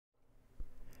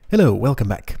Hello, welcome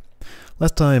back.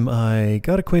 Last time I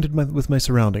got acquainted with my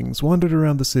surroundings, wandered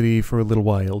around the city for a little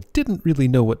while, didn't really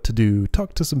know what to do,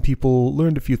 talked to some people,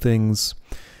 learned a few things,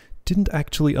 didn't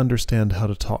actually understand how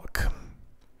to talk.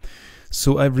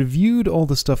 So I reviewed all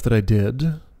the stuff that I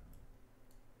did,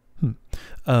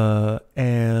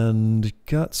 and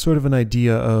got sort of an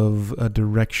idea of a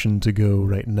direction to go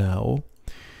right now.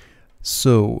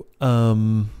 So,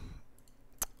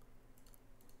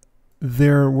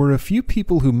 there were a few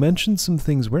people who mentioned some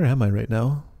things. Where am I right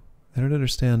now? I don't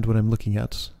understand what I'm looking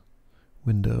at.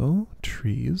 Window,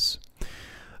 trees.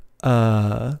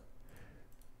 A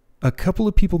couple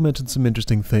of people mentioned some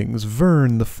interesting things.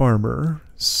 Vern, the farmer,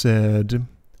 said,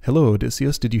 "Hello,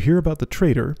 Odysseus, did you hear about the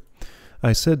traitor?"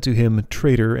 I said to him,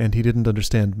 "Traitor," and he didn't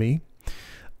understand me.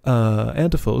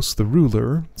 Antiphos, the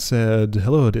ruler, said,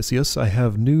 "Hello, Odysseus, I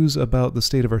have news about the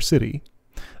state of our city."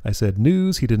 I said,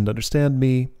 "News," he didn't understand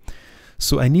me.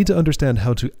 So I need to understand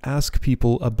how to ask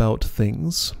people about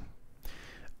things.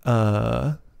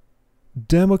 Damocles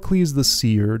the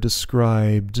Seer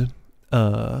described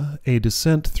a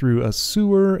descent through a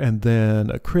sewer, and then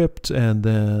a crypt, and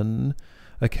then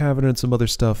a cavern and some other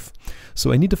stuff.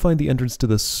 So I need to find the entrance to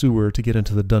the sewer to get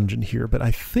into the dungeon here, but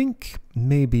I think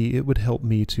maybe it would help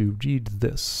me to read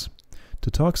this.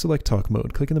 To talk, select talk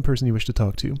mode. Click on the person you wish to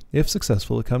talk to. If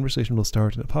successful, a conversation will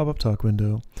start in a pop-up talk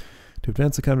window. To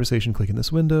advance the conversation, click in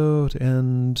this window. To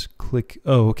end, click...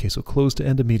 Oh, okay, so close to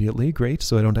end immediately. Great,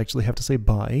 so I don't actually have to say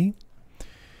bye.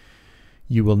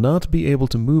 You will not be able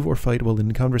to move or fight while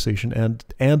in conversation, and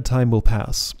time will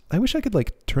pass. I wish I could,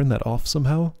 like, turn that off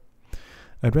somehow.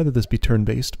 I'd rather this be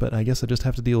turn-based, but I guess I just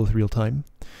have to deal with real time.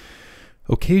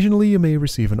 Occasionally, you may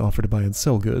receive an offer to buy and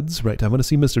sell goods. Right, I'm going to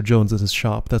see Mr. Jones at his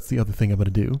shop. That's the other thing I'm going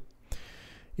to do.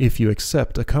 If you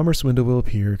accept, a commerce window will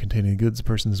appear containing goods a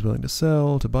person is willing to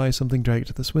sell. To buy something, drag it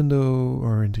to this window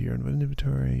or into your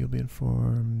inventory. You'll be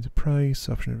informed. Price,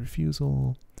 option of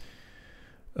refusal.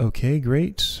 Okay,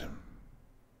 great.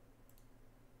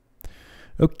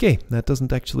 Okay, that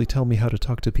doesn't actually tell me how to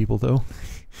talk to people, though.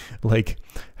 Like,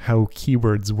 how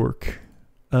keywords work.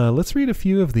 Let's read a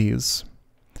few of these.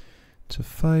 To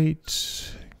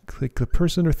fight... Click the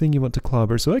person or thing you want to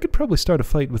clobber. So I could probably start a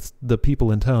fight with the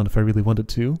people in town if I really wanted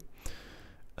to.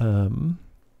 I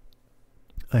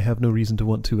have no reason to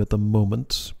want to at the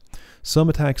moment. Some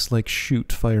attacks like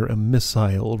shoot fire a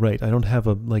missile. Right, I don't have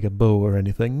a bow or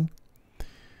anything.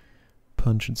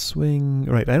 Punch and swing.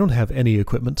 Right, I don't have any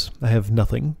equipment. I have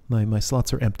nothing. My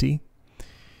slots are empty.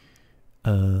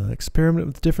 Experiment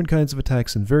with different kinds of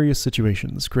attacks in various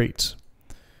situations. Great.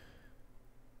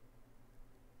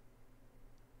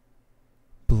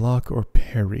 Block or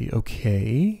parry.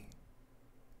 Okay.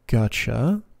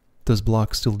 Gotcha. Does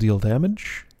block still deal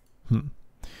damage?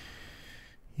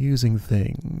 Using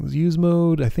things. Use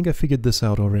mode. I think I figured this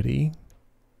out already.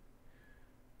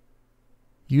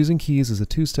 Using keys is a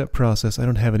two-step process. I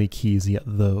don't have any keys yet,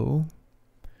 though.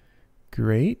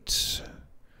 Great.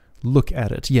 Look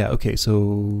at it. Yeah, okay, so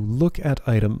look at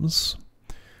items.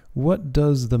 What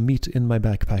does the meat in my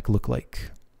backpack look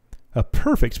like? A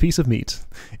perfect piece of meat.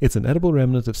 It's an edible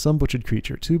remnant of some butchered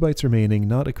creature. 2 bites remaining,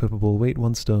 not equipable. Weight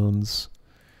 1 stones.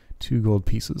 2 gold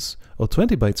pieces. Oh,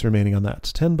 20 bites remaining on that.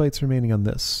 10 bites remaining on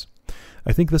this.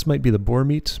 I think this might be the boar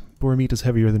meat. Boar meat is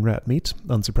heavier than rat meat,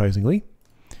 unsurprisingly.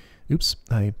 Oops.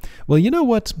 Well, you know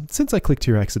what? Since I clicked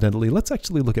here accidentally, let's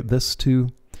actually look at this too.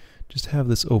 Just have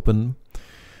this open.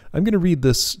 I'm going to read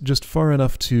this just far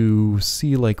enough to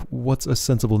see, like, what's a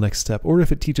sensible next step, or if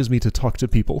it teaches me to talk to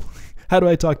people. How do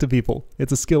I talk to people?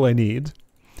 It's a skill I need.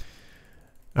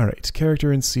 Alright,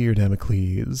 character and seer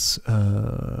Damocles.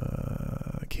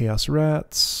 Chaos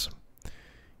rats.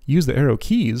 Use the arrow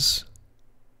keys.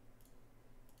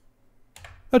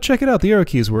 Oh, check it out, the arrow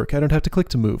keys work. I don't have to click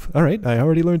to move. Alright, I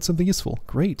already learned something useful.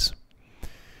 Great.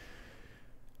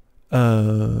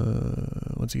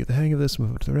 Once you get the hang of this,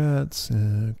 move up to the rats.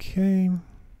 Okay.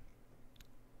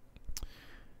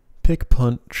 Pick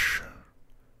punch.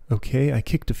 Okay, I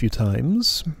kicked a few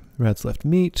times. Rats left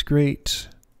meat, great.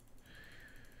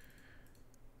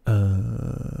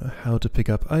 How to pick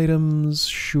up items,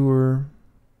 sure.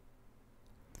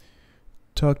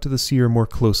 Talk to the seer more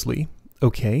closely.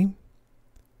 Okay.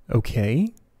 Okay.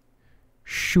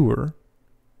 Sure.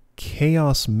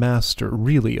 Chaos Master.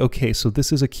 Really? Okay, so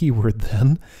this is a keyword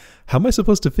then. How am I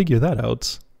supposed to figure that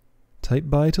out? Type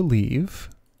buy to leave.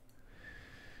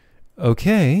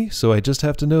 Okay, so I just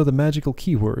have to know the magical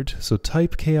keyword. So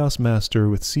type Chaos Master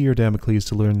with Seer Damocles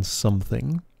to learn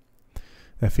something.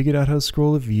 I figured out how to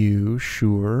scroll a view.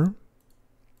 Sure.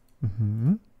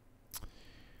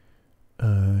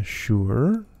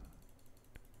 Sure.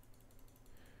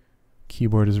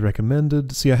 Keyboard is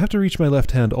recommended. See, I have to reach my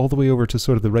left hand all the way over to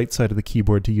sort of the right side of the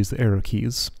keyboard to use the arrow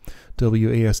keys.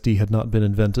 WASD had not been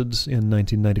invented in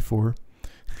 1994.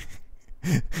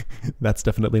 That's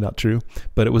definitely not true,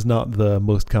 but it was not the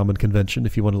most common convention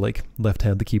if you want to, like,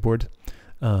 left-hand the keyboard.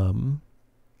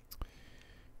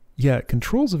 Yeah,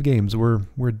 controls of games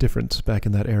were different back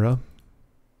in that era.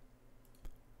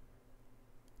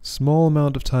 Small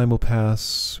amount of time will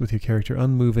pass with your character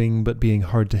unmoving but being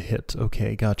hard to hit.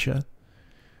 Okay, gotcha.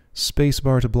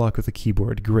 Spacebar to block with the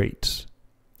keyboard. Great.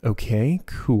 Okay,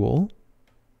 cool.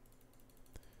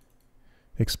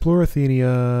 Explore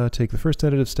Athenia. Take the first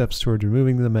tentative steps toward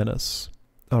removing the menace.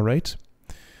 Alright.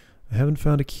 I haven't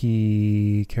found a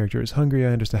key. Character is hungry,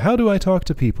 I understand. How do I talk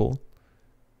to people?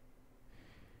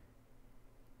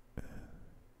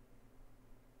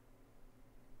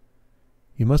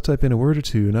 You must type in a word or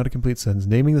two, not a complete sentence,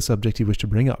 naming the subject you wish to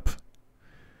bring up.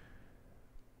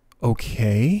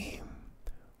 Okay.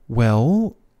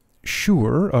 Well,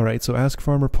 sure. All right, so ask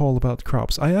Farmer Paul about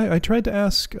crops. I tried to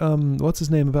ask, what's his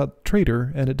name, about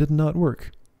Trader, and it did not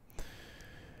work.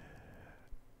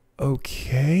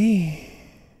 Okay.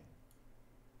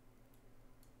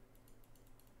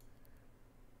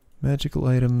 Magical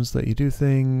items, let you do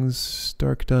things.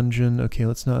 Dark dungeon. Okay,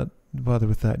 let's not bother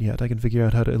with that yet. I can figure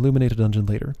out how to illuminate a dungeon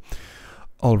later.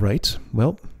 All right.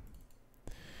 Well,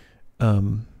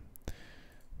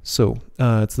 it's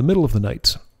the middle of the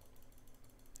night.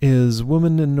 Is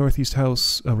woman in northeast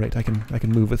house? Oh, right. I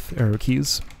can move with arrow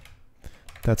keys.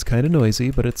 That's kind of noisy,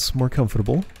 but it's more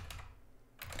comfortable.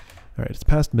 All right. It's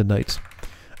past midnight.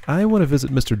 I want to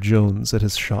visit Mr. Jones at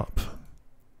his shop.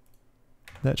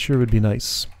 That sure would be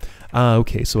nice.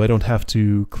 Okay. So I don't have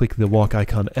to click the walk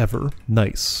icon ever.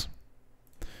 Nice.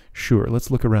 Sure, let's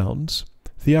look around.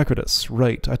 Theocritus,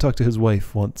 right. I talked to his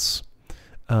wife once.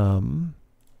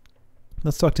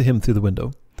 Let's talk to him through the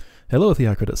window. Hello,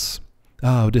 Theocritus.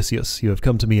 Ah, Odysseus, you have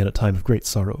come to me in a time of great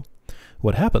sorrow.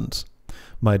 What happened?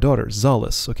 My daughter,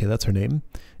 Zalis, okay, that's her name.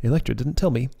 Electra didn't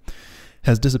tell me.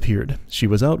 Has disappeared. She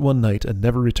was out one night and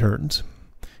never returned.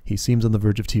 He seems on the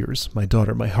verge of tears. My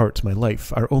daughter, my heart, my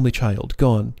life, our only child,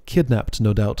 gone, kidnapped,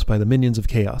 no doubt, by the minions of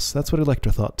chaos. That's what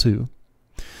Electra thought, too.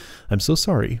 I'm so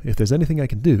sorry. If there's anything I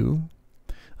can do...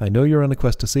 I know you're on a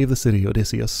quest to save the city,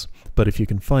 Odysseus, but if you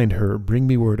can find her, bring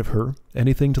me word of her.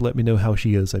 Anything to let me know how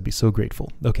she is, I'd be so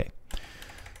grateful. Okay.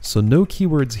 So no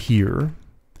keywords here.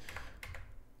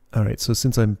 Alright, so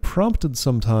since I'm prompted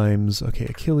sometimes... Okay,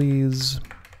 Achilles...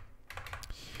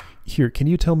 Here, can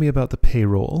you tell me about the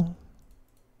payroll?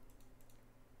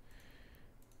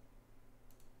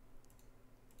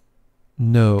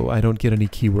 No, I don't get any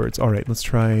keywords. Alright, let's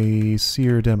try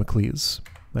Seer Damocles.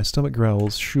 My stomach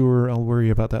growls. Sure, I'll worry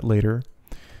about that later.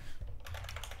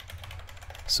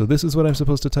 So this is what I'm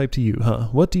supposed to type to you, huh?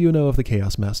 What do you know of the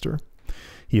Chaos Master?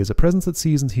 He is a presence that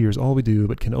sees and hears all we do,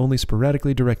 but can only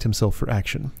sporadically direct himself for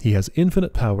action. He has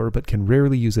infinite power, but can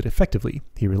rarely use it effectively.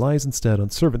 He relies instead on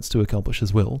servants to accomplish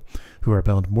his will, who are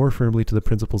bound more firmly to the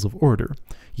principles of order.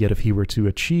 Yet if he were to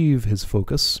achieve his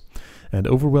focus and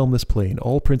overwhelm this plane,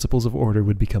 all principles of order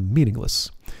would become meaningless,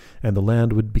 and the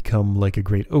land would become like a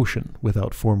great ocean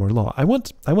without form or law.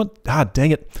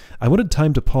 Dang it! I wanted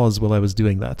time to pause while I was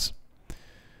doing that.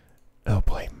 Oh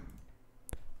boy.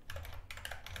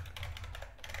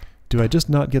 Do I just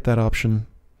not get that option?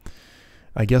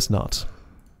 I guess not.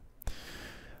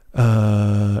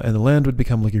 And the land would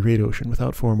become like a great ocean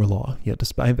without form or law. Yet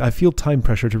I feel time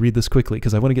pressure to read this quickly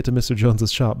because I want to get to Mr. Jones's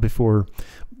shop before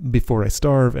I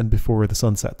starve and before the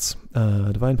sun sets.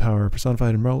 Divine power,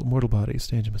 personified in mortal body,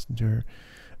 stage must endure.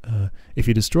 If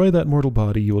you destroy that mortal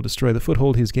body, you will destroy the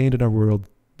foothold he has gained in our world,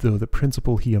 though the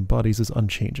principle he embodies is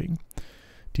unchanging.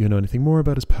 Do you know anything more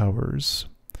about his powers?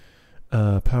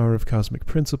 Power of cosmic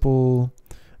principle.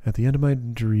 At the end of my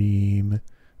dream,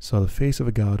 saw the face of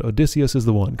a god. Odysseus is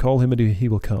the one. Call him and he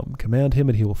will come. Command him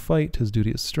and he will fight. His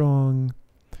duty is strong.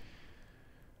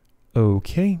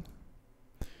 Okay.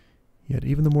 Yet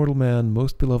even the mortal man,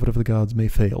 most beloved of the gods, may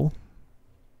fail.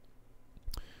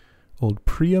 Old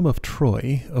Priam of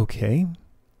Troy. Okay.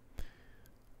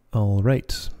 All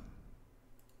right.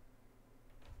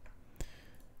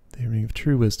 The Ring of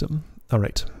True Wisdom. All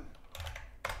right.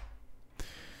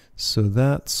 So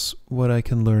that's what I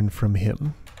can learn from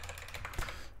him.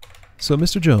 So,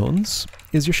 Mr. Jones,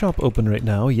 is your shop open right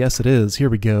now? Yes, it is.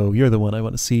 Here we go. You're the one I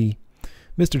want to see.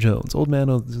 Mr. Jones, old man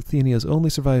of Athenia's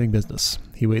only surviving business.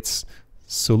 He waits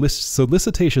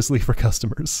solicitously for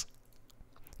customers.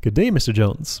 Good day, Mr.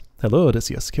 Jones. Hello,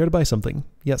 Odysseus. Care to buy something?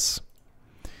 Yes.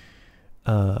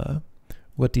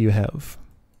 What do you have?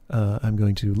 I'm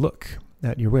going to look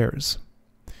at your wares.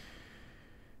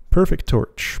 Perfect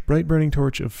torch. Bright burning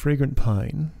torch of fragrant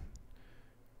pine.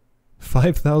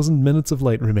 5,000 minutes of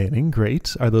light remaining.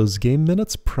 Great. Are those game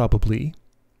minutes? Probably.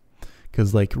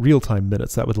 Because, like, real-time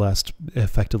minutes, that would last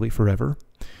effectively forever.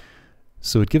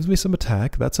 So it gives me some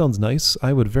attack. That sounds nice.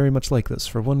 I would very much like this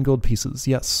for 1 gold pieces.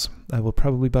 Yes, I will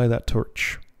probably buy that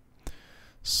torch.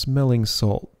 Smelling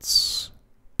salts.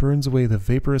 Burns away the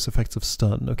vaporous effects of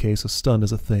stun. Okay, so stun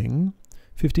is a thing.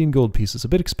 15 gold pieces. A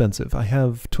bit expensive. I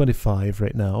have 25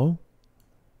 right now.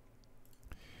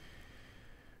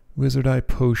 Wizard Eye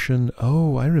Potion.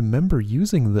 Oh, I remember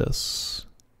using this.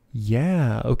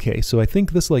 Yeah, okay, so I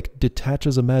think this, like,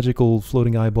 detaches a magical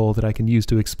floating eyeball that I can use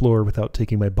to explore without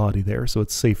taking my body there, so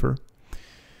it's safer.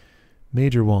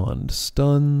 Major Wand.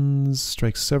 Stuns,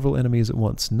 strikes several enemies at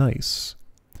once. Nice.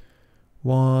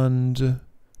 Wand.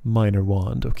 Minor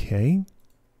Wand, okay.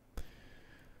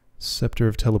 Scepter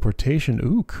of Teleportation.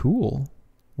 Ooh, cool.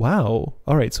 Wow.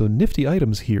 Alright, so nifty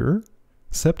items here.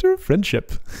 Scepter of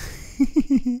Friendship.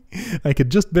 I could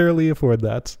just barely afford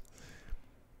that.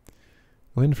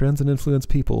 Win friends and influence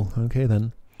people. Okay,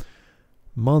 then.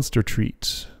 Monster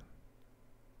Treat.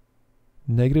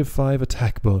 -5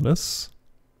 attack bonus.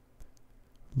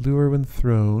 Lure when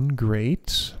thrown.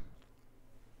 Great.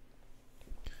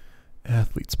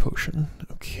 Athlete's Potion.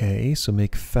 Okay, so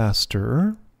make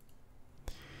faster.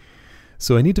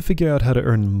 So I need to figure out how to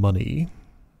earn money.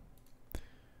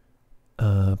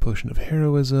 Potion of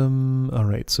Heroism.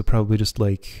 Alright, so probably just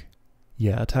like...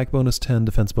 Yeah, attack bonus 10,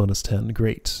 defense bonus 10.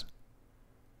 Great.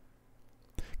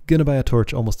 Gonna buy a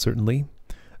torch, almost certainly.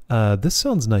 This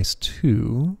sounds nice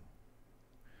too.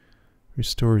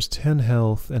 Restores 10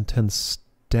 health and 10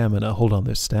 stamina. Hold on,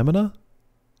 there's stamina?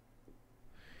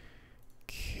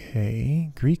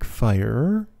 Okay, Greek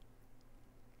Fire.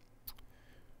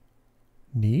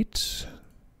 Neat.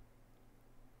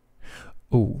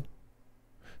 Oh.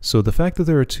 So the fact that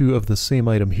there are 2 of the same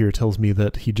item here tells me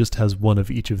that he just has 1 of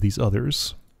each of these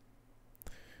others.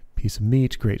 Piece of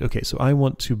meat, great. Okay, so I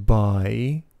want to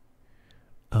buy...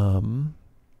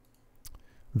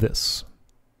 this.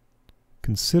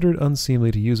 Considered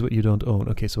unseemly to use what you don't own.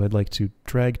 Okay, so I'd like to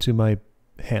drag to my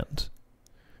hand.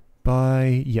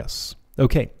 Buy, yes.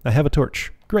 Okay, I have a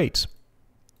torch. Great.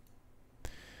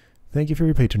 Thank you for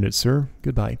your patronage, sir.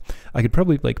 Goodbye. I could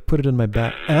probably, like, put it in my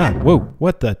back. Ah, whoa,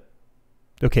 what the?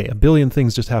 Okay, a billion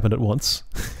things just happened at once.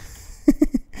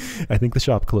 I think the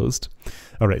shop closed.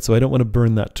 Alright, so I don't want to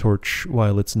burn that torch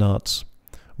while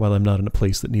I'm not in a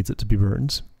place that needs it to be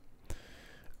burned.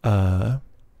 Time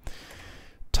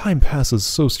passes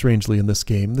so strangely in this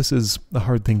game. This is a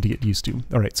hard thing to get used to.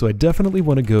 Alright, so I definitely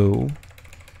want to go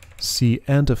see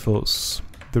Antiphos,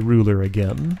 the ruler,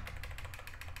 again.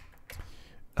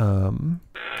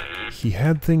 He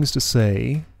had things to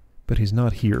say, but he's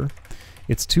not here.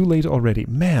 It's too late already.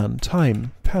 Man,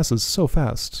 time passes so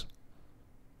fast.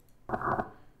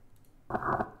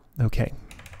 Okay.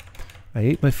 I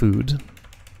ate my food.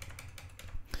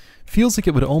 Feels like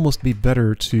it would almost be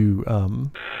better to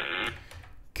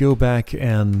go back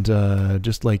and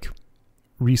just like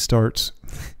restart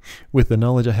with the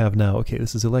knowledge I have now. Okay,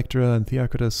 this is Electra and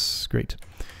Theocritus. Great.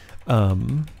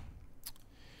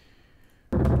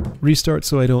 Restart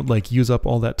so I don't like use up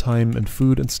all that time and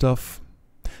food and stuff.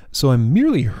 So I'm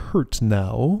merely hurt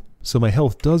now, so my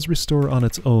health does restore on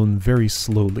its own very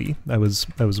slowly. I was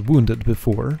wounded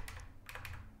before.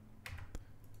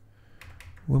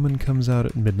 Woman comes out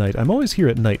at midnight. I'm always here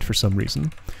at night for some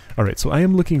reason. Alright, so I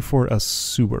am looking for a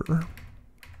sewer.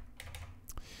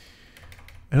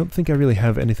 I don't think I really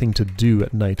have anything to do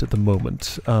at night at the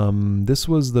moment. This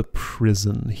was the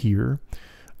prison here.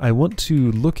 I want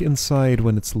to look inside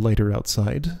when it's lighter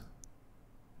outside.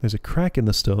 There's a crack in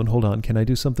the stone. Hold on, can I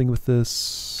do something with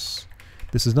this?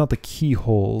 This is not the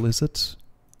keyhole, is it?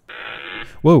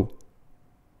 Whoa!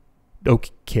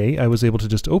 Okay, I was able to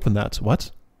just open that.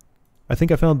 What? I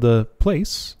think I found the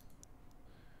place.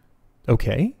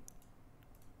 Okay.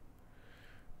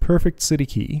 Perfect city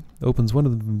key. Opens one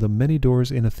of the many doors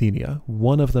in Athenia.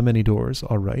 One of the many doors,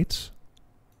 alright.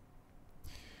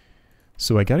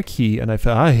 So I got a key and I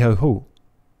found... ho!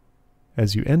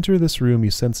 As you enter this room,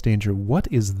 you sense danger. What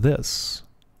is this?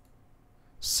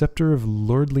 Scepter of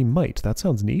Lordly Might. That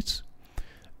sounds neat.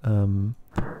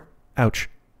 Ouch.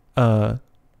 A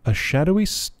shadowy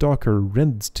stalker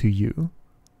rends to you.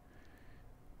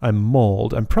 I'm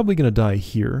mauled. I'm probably going to die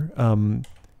here. I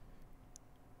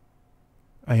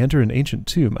enter an ancient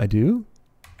tomb. I do?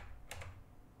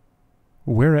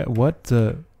 Where at what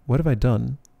have I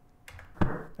done?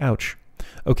 Ouch.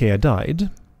 Okay, I died.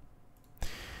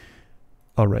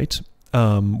 Alright.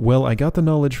 Well, I got the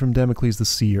knowledge from Damocles the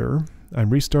Seer. I'm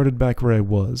restarted back where I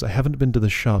was. I haven't been to the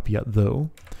shop yet,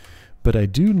 though. But I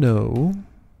do know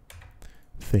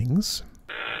things.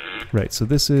 Right, so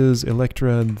this is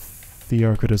Electra and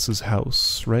Theocritus's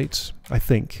house, right? I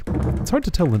think. It's hard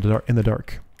to tell in the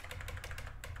dark.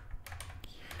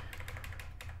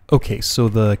 Okay, so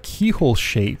the keyhole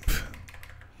shape,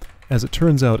 as it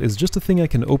turns out, is just a thing I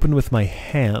can open with my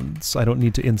hands. I don't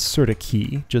need to insert a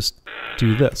key, just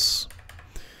do this.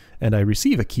 And I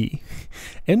receive a key.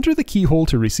 Enter the keyhole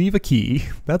to receive a key.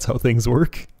 That's how things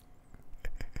work.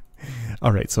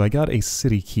 Alright, so I got a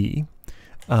city key.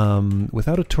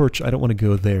 Without a torch, I don't want to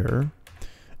go there.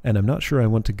 And I'm not sure I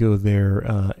want to go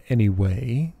there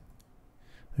anyway.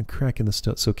 I'm cracking the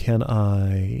stone. So can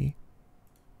I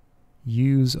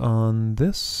use on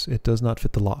this? It does not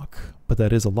fit the lock. But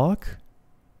that is a lock.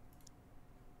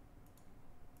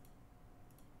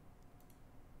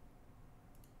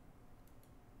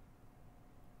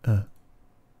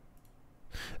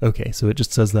 Okay, so it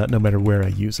just says that no matter where I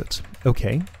use it.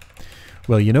 Okay.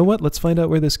 Well, you know what? Let's find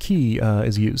out where this key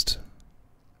is used.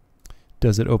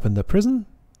 Does it open the prison?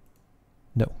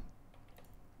 No.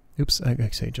 Oops, I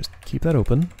say just keep that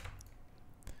open.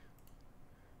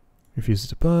 Refuses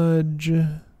to budge.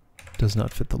 Does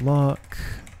not fit the lock.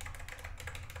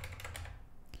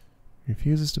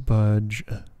 Refuses to budge.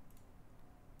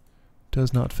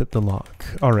 Does not fit the lock.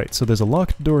 Alright, so there's a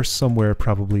locked door somewhere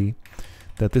probably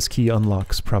that this key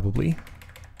unlocks probably.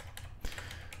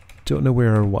 Don't know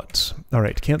where or what.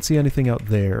 Alright, can't see anything out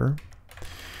there.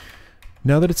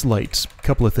 Now that it's light, a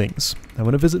couple of things. I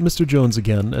want to visit Mr. Jones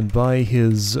again and buy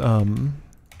his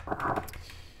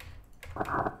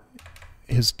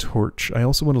torch. I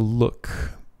also want to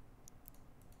look.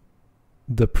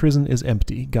 The prison is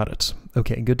empty. Got it.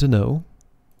 Okay, good to know.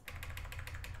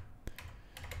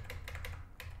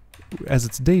 As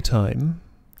it's daytime,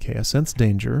 okay, I sense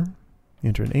danger.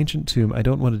 Enter an ancient tomb. I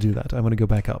don't want to do that. I want to go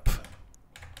back up.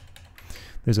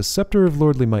 There's a scepter of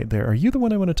lordly might there. Are you the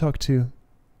one I want to talk to?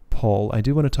 Paul, I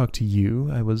do want to talk to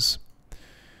you. I was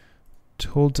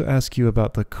told to ask you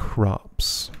about the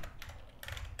crops.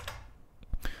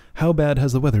 How bad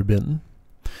has the weather been?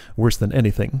 Worse than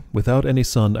anything. Without any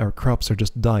sun, our crops are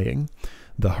just dying.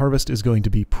 The harvest is going to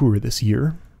be poor this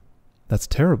year. That's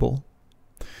terrible.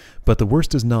 But the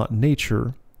worst is not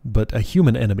nature, but a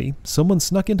human enemy. Someone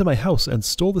snuck into my house and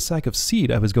stole the sack of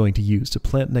seed I was going to use to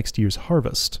plant next year's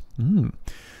harvest.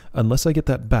 Unless I get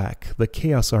that back, the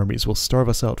Chaos armies will starve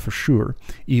us out for sure,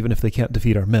 even if they can't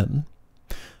defeat our men.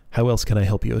 How else can I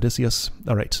help you, Odysseus?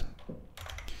 Alright.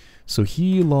 So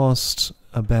he lost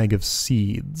a bag of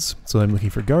seeds. So I'm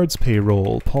looking for guards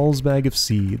payroll, Paul's bag of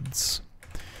seeds.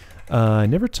 I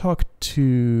never talked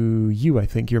to you, I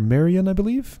think. You're Marion, I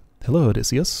believe? Hello,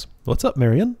 Odysseus. What's up,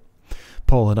 Marion?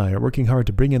 Paul and I are working hard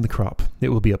to bring in the crop. It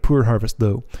will be a poor harvest,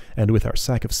 though, and with our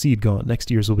sack of seed gone, next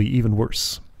year's will be even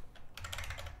worse.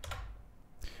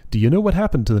 Do you know what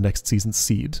happened to the next season's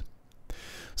seed?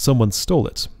 Someone stole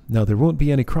it. Now there won't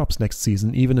be any crops next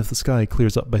season, even if the sky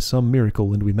clears up by some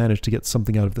miracle and we manage to get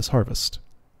something out of this harvest.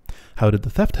 How did the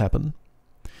theft happen?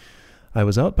 I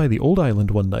was out by the old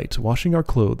island one night, washing our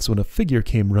clothes, when a figure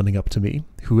came running up to me.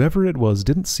 Whoever it was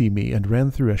didn't see me and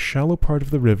ran through a shallow part of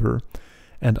the river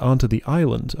and onto the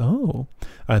island. Oh,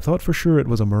 I thought for sure it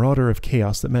was a marauder of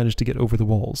chaos that managed to get over the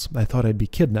walls. I thought I'd be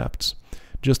kidnapped,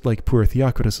 just like poor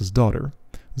Theocritus's daughter,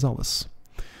 Zalus.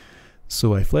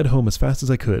 So I fled home as fast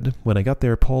as I could. When I got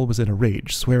there, Paul was in a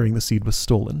rage, swearing the seed was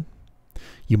stolen.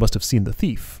 You must have seen the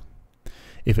thief.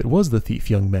 If it was the thief,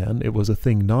 young man, it was a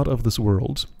thing not of this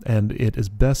world, and it is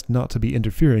best not to be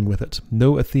interfering with it.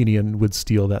 No Athenian would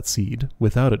steal that seed.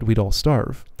 Without it, we'd all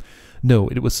starve. No,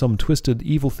 it was some twisted,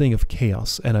 evil thing of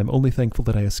chaos, and I'm only thankful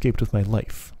that I escaped with my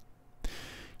life.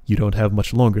 You don't have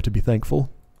much longer to be thankful.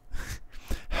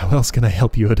 How else can I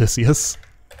help you, Odysseus?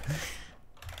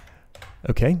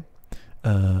 Okay.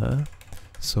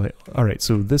 Alright,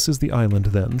 so this is the island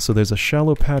then. So there's a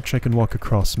shallow patch I can walk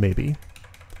across, maybe.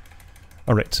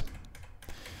 Alright.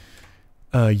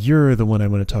 You're the one I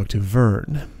want to talk to,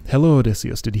 Vern. Hello,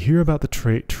 Odysseus. Did you hear about the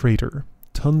traitor?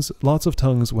 Lots of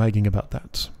tongues wagging about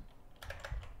that.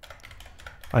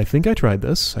 I think I tried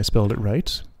this. I spelled it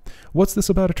right. What's this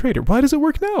about a traitor? Why does it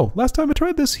work now? Last time I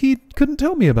tried this, he couldn't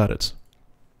tell me about it.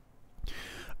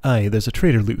 Aye, there's a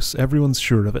traitor loose. Everyone's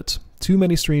sure of it. Too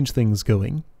many strange things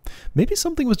going. Maybe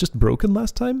something was just broken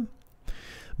last time?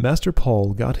 Master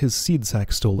Paul got his seed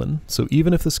sack stolen, so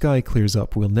even if the sky clears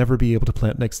up, we'll never be able to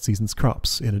plant next season's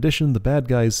crops. In addition, the bad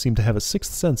guys seem to have a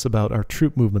sixth sense about our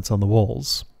troop movements on the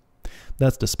walls.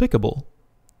 That's despicable.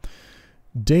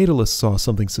 Daedalus saw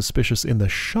something suspicious in the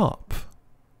shop.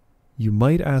 You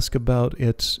might ask about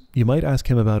it. You might ask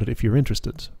him about it if you're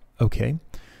interested. Okay.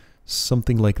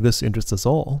 Something like this interests us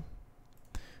all.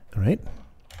 All right.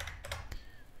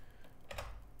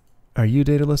 Are you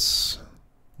Daedalus?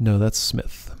 No, that's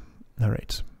Smith. All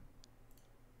right.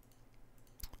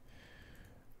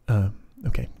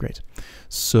 Okay, great.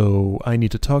 So I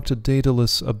need to talk to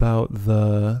Daedalus about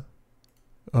the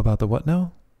what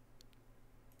now?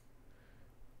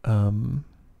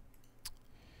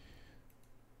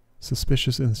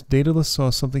 Suspicious. Daedalus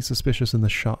saw something suspicious in the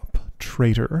shop.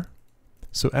 Traitor.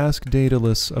 So ask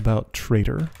Daedalus about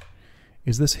Traitor.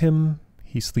 Is this him?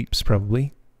 He sleeps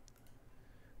probably.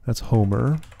 That's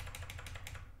Homer.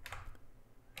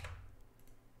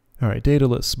 All right,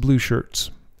 Daedalus, blue shirt.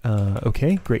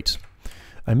 Okay, great.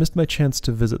 I missed my chance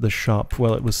to visit the shop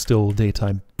while it was still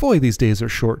daytime. Boy, these days are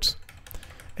short.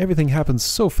 Everything happens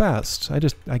so fast.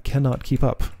 I cannot keep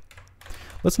up.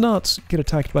 Let's not get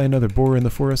attacked by another boar in the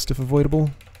forest if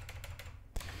avoidable.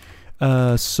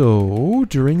 So,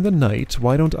 during the night,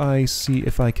 why don't I see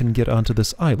if I can get onto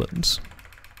this island?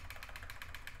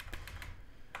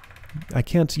 I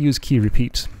can't use key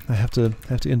repeat. I have to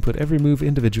input every move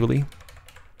individually.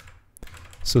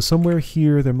 So somewhere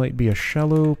here there might be a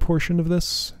shallow portion of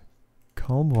this.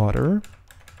 Calm water.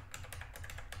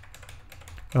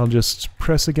 I'll just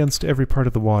press against every part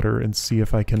of the water and see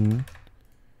if I can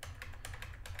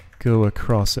go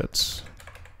across it.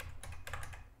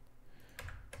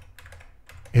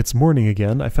 It's morning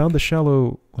again. I found the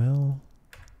shallow... well...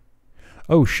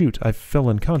 oh shoot, I fell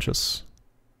unconscious.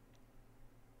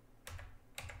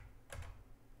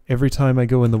 Every time I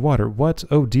go in the water. What?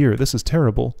 Oh dear, this is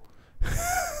terrible.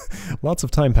 Lots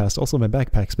of time passed. Also, my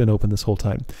backpack's been open this whole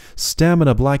time.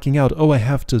 Stamina blacking out. Oh, I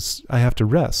have to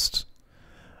rest.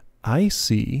 I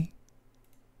see.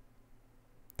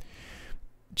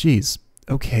 Jeez.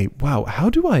 Okay, wow. How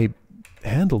do I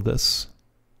handle this?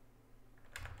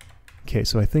 Okay,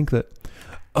 so I think that...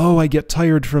 oh, I get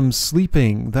tired from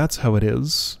sleeping. That's how it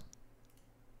is.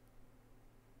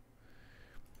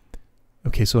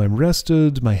 Okay, so I'm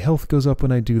rested. My health goes up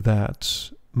when I do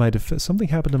that. Something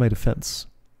happened to my defense.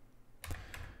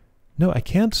 No, I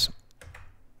can't...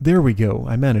 there we go.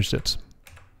 I managed it.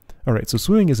 Alright, so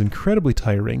swimming is incredibly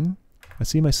tiring. I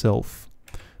see myself.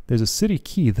 There's a city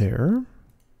key there.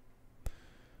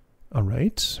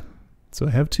 Alright. So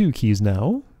I have 2 keys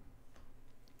now.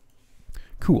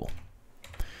 Cool.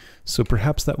 So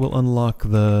perhaps that will unlock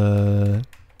the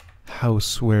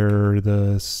house where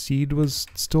the seed was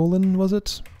stolen, was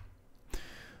it?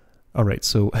 Alright,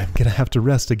 so I'm gonna have to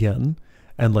rest again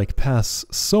and like pass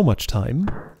so much time.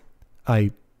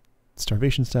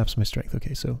 Starvation saps my strength.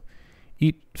 Okay, so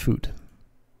eat food.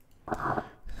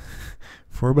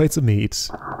 4 bites of meat,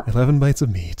 11 bites of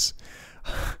meat.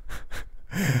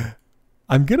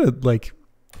 I'm gonna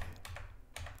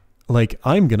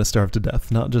I'm gonna starve to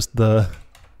death, not just the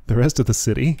rest of the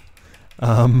city.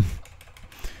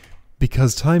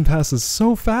 Because time passes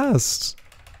so fast.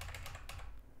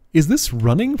 Is this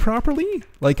running properly?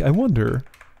 Like, I wonder.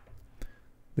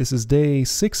 This is day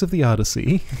 6 of the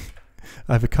Odyssey.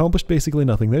 I've accomplished basically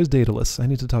nothing. There's Daedalus. I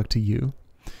need to talk to you.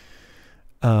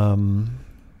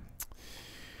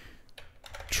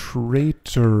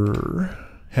 Traitor.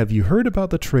 Have you heard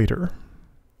about the traitor?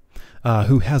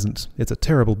 Who hasn't? It's a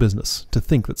terrible business to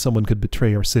think that someone could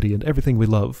betray our city and everything we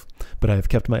love. But I have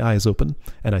kept my eyes open,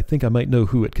 and I think I might know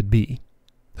who it could be.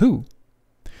 Who?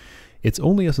 It's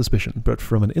only a suspicion, but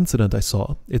from an incident I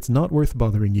saw, it's not worth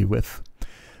bothering you with.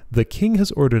 The king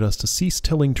has ordered us to cease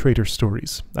telling traitor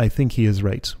stories. I think he is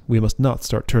right. We must not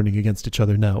start turning against each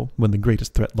other now, when the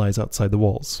greatest threat lies outside the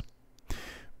walls.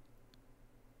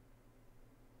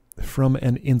 From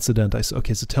an incident I saw.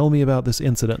 Okay, so tell me about this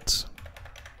incident.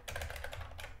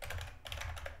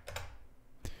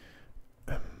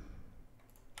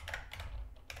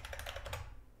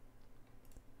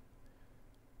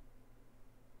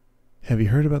 Have you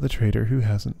heard about the traitor? Who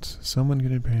hasn't? Someone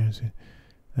could have...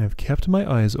 I have kept my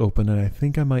eyes open, and I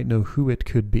think I might know who it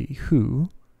could be. Who?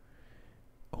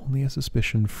 Only a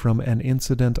suspicion from an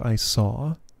incident I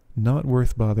saw. Not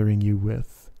worth bothering you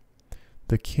with.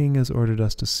 The king has ordered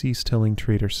us to cease telling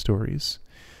traitor stories.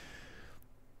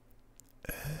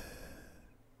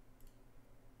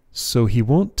 So he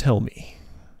won't tell me.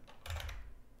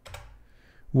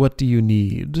 What do you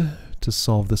need to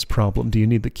solve this problem? Do you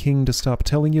need the king to stop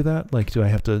telling you that? Like, do I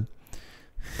have to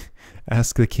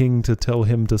ask the king to tell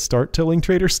him to start telling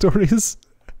traitor stories?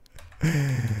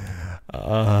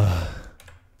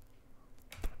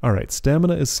 Alright,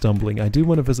 stamina is stumbling. I do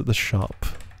want to visit the shop.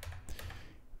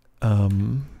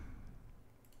 I'm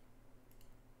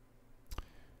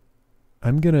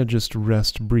gonna just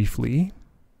rest briefly.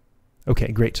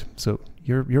 Okay, great. So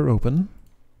you're open.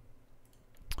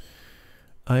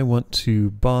 I want to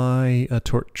buy a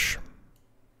torch.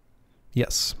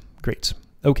 Yes, great.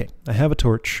 Okay, I have a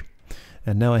torch,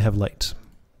 and now I have light.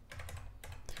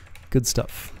 Good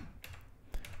stuff.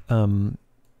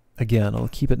 Again, I'll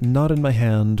keep it not in my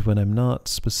hand when I'm not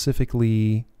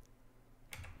specifically...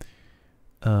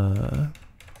 hold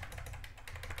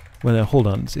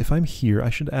on. If I'm here, I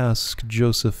should ask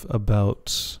Joseph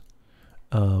about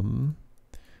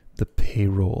the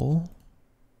payroll.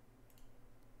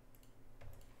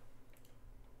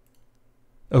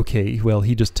 Okay, well,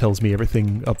 he just tells me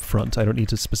everything up front. I don't need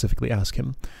to specifically ask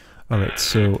him. Alright,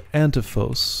 so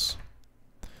Antiphos,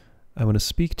 I want to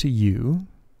speak to you.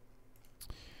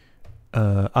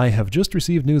 I have just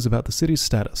received news about the city's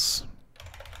status.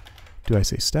 Do I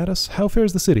say status? How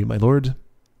fares the city, my lord?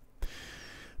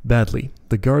 Badly.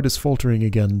 The guard is faltering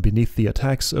again beneath the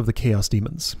attacks of the chaos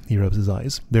demons. He rubs his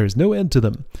eyes. There is no end to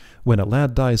them. When a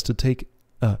lad dies to take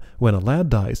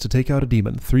out a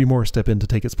demon, 3 more step in to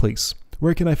take its place.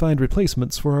 Where can I find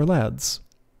replacements for our lads?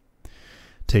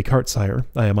 Take heart, sire.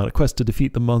 I am on a quest to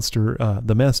defeat the monster,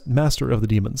 master of the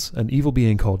demons, an evil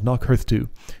being called Nokhurthtu,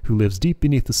 who lives deep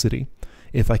beneath the city.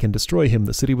 If I can destroy him,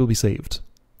 the city will be saved.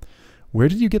 Where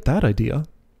did you get that idea?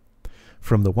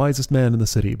 From the wisest man in the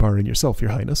city, barring yourself,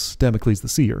 your highness, Damocles the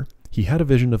seer. He had a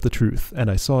vision of the truth,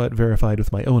 and I saw it verified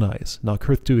with my own eyes.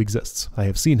 Nokhurthtu exists. I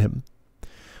have seen him.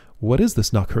 What is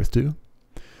this Nokhurthtu?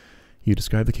 You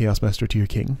describe the Chaos Master to your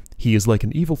king. He is like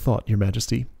an evil thought, your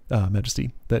majesty,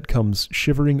 that comes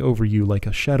shivering over you like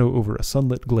a shadow over a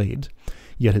sunlit glade.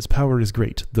 Yet his power is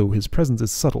great, though his presence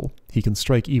is subtle. He can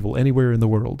strike evil anywhere in the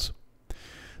world.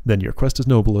 Then your quest is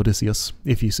noble, Odysseus.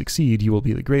 If you succeed, you will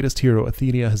be the greatest hero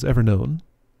Athenia has ever known.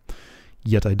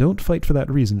 Yet I don't fight for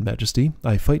that reason, Majesty.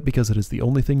 I fight because it is the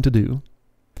only thing to do.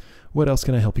 What else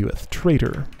can I help you with?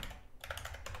 Traitor.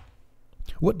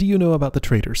 What do you know about the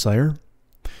traitor, sire?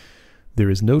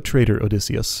 There is no traitor,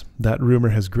 Odysseus. That rumor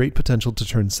has great potential to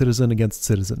turn citizen against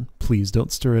citizen. Please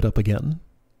don't stir it up again.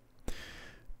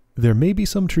 There may be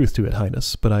some truth to it,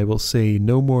 Highness, but I will say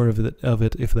no more of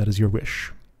it if that is your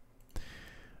wish.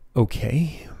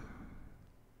 Okay.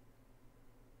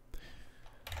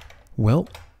 Well,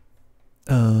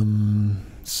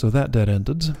 so that dead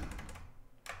ended.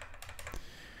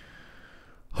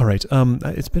 Alright,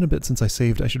 it's been a bit since I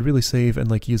saved. I should really save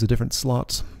and use a different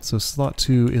slot. So slot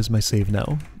 2 is my save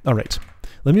now. Alright,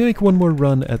 let me make one more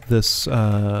run at this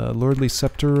Lordly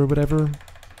Scepter or whatever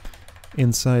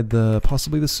inside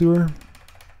possibly the sewer.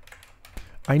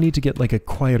 I need to get a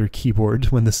quieter keyboard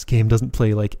when this game doesn't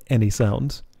play any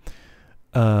sound.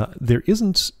 There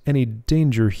isn't any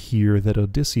danger here that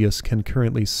Odysseus can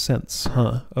currently sense,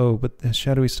 huh? Oh, but the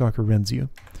Shadowy Stalker rends you.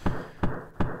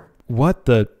 What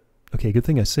the... Okay, good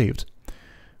thing I saved.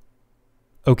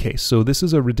 Okay, so this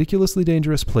is a ridiculously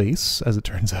dangerous place, as it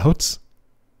turns out.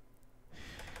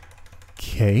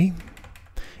 Okay.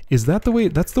 Is that the way...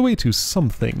 That's the way to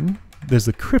something. There's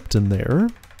a crypt in there.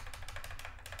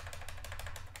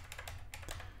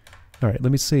 Alright,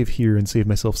 let me save here and save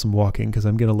myself some walking, because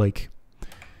I'm gonna,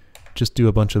 just do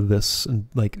a bunch of this and,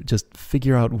 just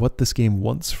figure out what this game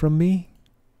wants from me.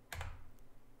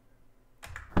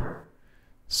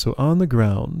 So on the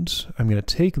ground, I'm going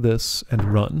to take this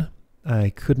and run.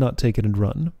 I could not take it and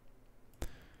run.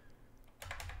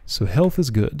 So health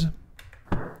is good.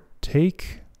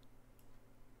 Take.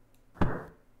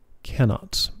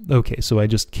 Cannot. Okay, so I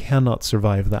just cannot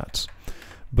survive that.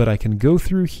 But I can go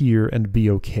through here and be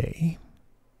okay.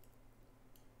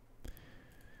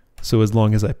 So as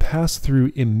long as I pass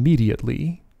through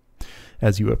immediately,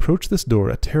 as you approach this door,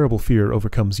 a terrible fear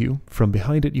overcomes you. From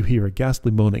behind it you hear a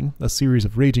ghastly moaning, a series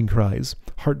of raging cries,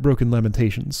 heartbroken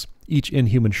lamentations. Each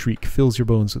inhuman shriek fills your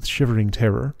bones with shivering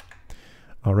terror.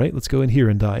 Alright, let's go in here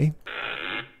and die.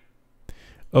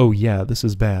 Oh yeah, this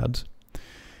is bad.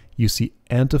 You see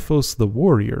Antiphos the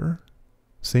warrior.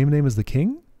 Same name as the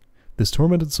king? This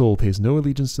tormented soul pays no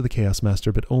allegiance to the Chaos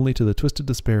Master, but only to the twisted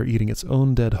despair eating its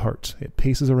own dead heart. It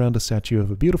paces around a statue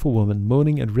of a beautiful woman,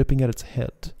 moaning and ripping at its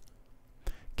head.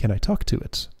 Can I talk to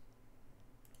it?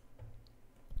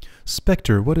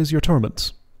 Spectre, what is your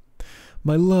torment?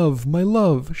 My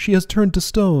love, she has turned to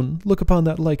stone. Look upon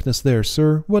that likeness there,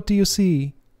 sir. What do you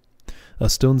see? A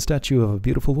stone statue of a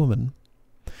beautiful woman.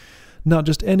 Not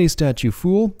just any statue,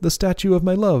 fool. The statue of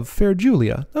my love, fair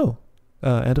Julia. Oh,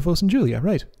 Antiphos and Julia,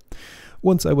 right.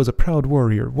 Once I was a proud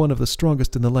warrior, one of the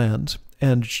strongest in the land,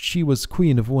 and she was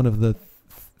queen of one of the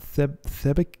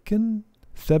Thebican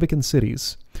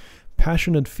cities.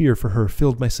 Passion and fear for her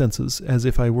filled my senses, as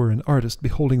if I were an artist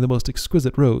beholding the most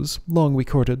exquisite rose. Long we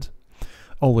courted.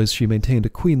 Always she maintained a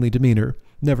queenly demeanor,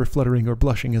 never fluttering or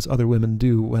blushing as other women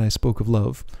do when I spoke of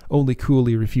love, only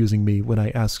coolly refusing me when I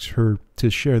asked her to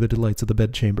share the delights of the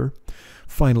bedchamber.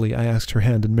 Finally, I asked her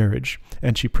hand in marriage,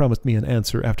 and she promised me an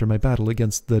answer after my battle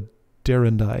against the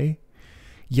Derendai.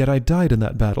 Yet I died in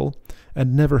that battle,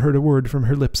 and never heard a word from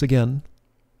her lips again.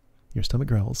 Your stomach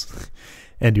growls.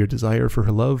 And your desire for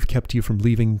her love kept you from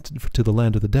leaving to the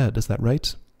land of the dead, is that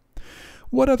right?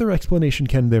 What other explanation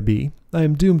can there be? I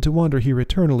am doomed to wander here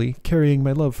eternally, carrying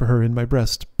my love for her in my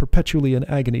breast, perpetually in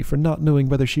agony for not knowing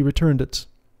whether she returned it.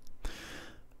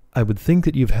 I would think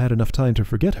that you've had enough time to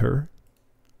forget her.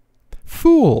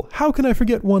 Fool! How can I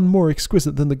forget one more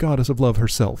exquisite than the goddess of love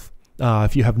herself? Ah,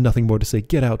 if you have nothing more to say,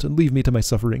 get out and leave me to my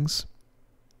sufferings.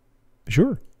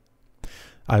 Sure.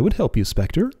 I would help you,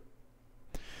 Spectre.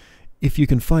 If you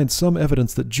can find some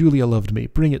evidence that Julia loved me,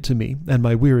 bring it to me, and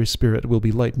my weary spirit will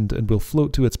be lightened and will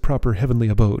float to its proper heavenly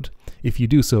abode. If you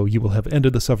do so, you will have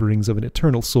ended the sufferings of an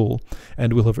eternal soul,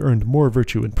 and will have earned more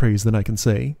virtue and praise than I can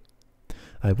say.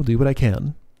 I will do what I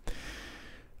can.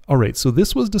 Alright, so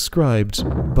this was described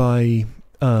by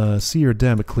Seer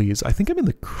Damocles. I think I'm in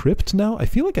the crypt now. I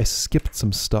feel like I skipped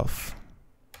some stuff.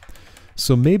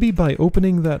 So maybe by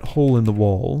opening that hole in the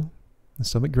wall... The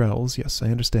stomach growls, yes, I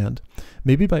understand.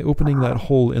 Maybe by opening that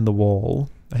hole in the wall...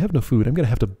 I have no food. I'm going to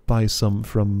have to buy some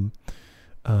from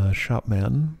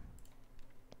Shopman.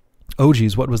 Oh,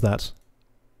 geez, what was that?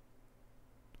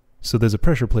 So there's a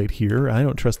pressure plate here. I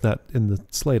don't trust that in the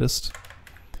slightest.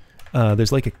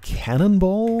 There's like a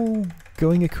cannonball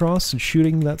going across and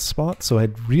shooting that spot, so I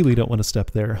really don't want to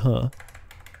step there, huh?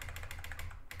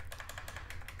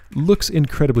 Looks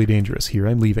incredibly dangerous here.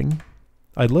 I'm leaving.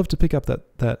 I'd love to pick up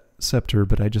that scepter,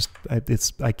 but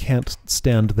I can't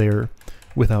stand there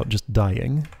without just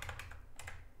dying.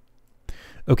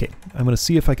 Okay, I'm going to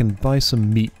see if I can buy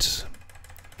some meat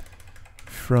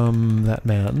from that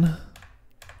man.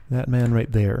 That man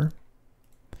right there.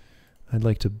 I'd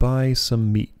like to buy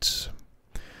some meat.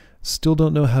 Still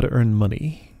don't know how to earn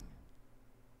money.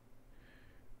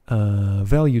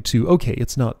 Value 2. Okay,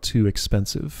 it's not too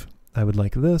expensive. I would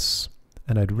like this,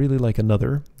 and I'd really like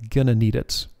another. Gonna need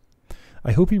it.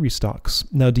 I hope he restocks.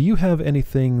 Now, do you have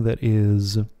anything that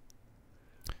is...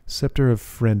 Scepter of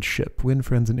Friendship. Win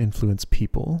friends and influence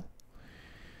people.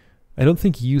 I don't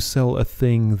think you sell a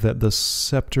thing that the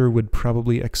scepter would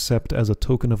probably accept as a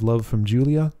token of love from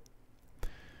Julia.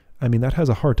 I mean, that has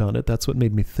a heart on it. That's what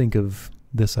made me think of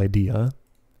this idea.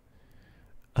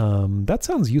 That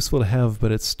sounds useful to have,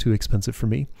 but it's too expensive for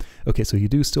me. Okay, so you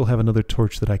do still have another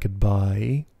torch that I could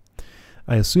buy.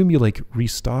 I assume you, like,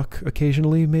 restock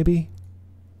occasionally, maybe?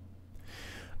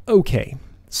 Okay,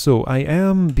 so I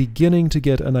am beginning to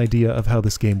get an idea of how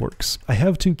this game works. I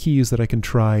have 2 keys that I can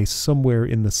try somewhere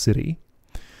in the city.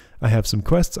 I have some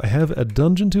quests. I have a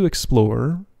dungeon to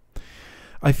explore.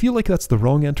 I feel like that's the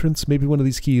wrong entrance. Maybe one of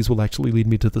these keys will actually lead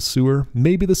me to the sewer.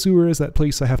 Maybe the sewer is that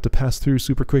place I have to pass through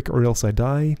super quick or else I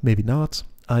die. Maybe not.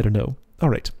 I don't know.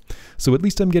 Alright, so at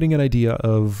least I'm getting an idea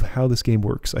of how this game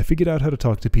works. I figured out how to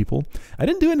talk to people. I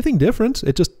didn't do anything different.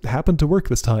 It just happened to work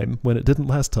this time when it didn't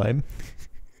last time.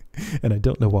 And I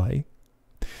don't know why.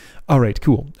 Alright,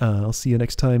 cool. I'll see you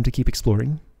next time to keep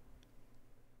exploring.